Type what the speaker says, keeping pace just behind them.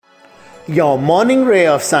Your morning ray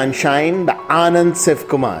of sunshine by Anand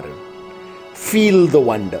Sivkumaran. Feel the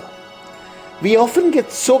wonder. We often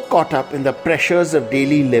get so caught up in the pressures of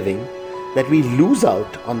daily living that we lose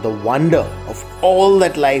out on the wonder of all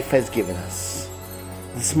that life has given us.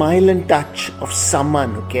 The smile and touch of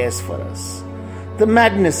someone who cares for us. The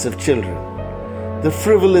madness of children. The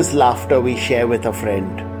frivolous laughter we share with a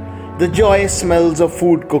friend. The joyous smells of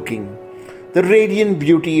food cooking. The radiant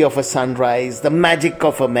beauty of a sunrise, the magic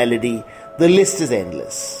of a melody, the list is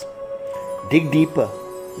endless. Dig deeper,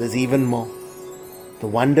 there's even more. The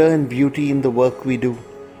wonder and beauty in the work we do,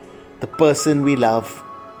 the person we love,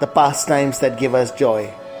 the pastimes that give us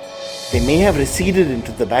joy. They may have receded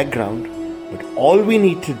into the background, but all we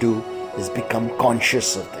need to do is become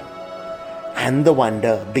conscious of them. And the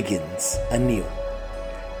wonder begins anew.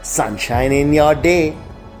 Sunshine in your day.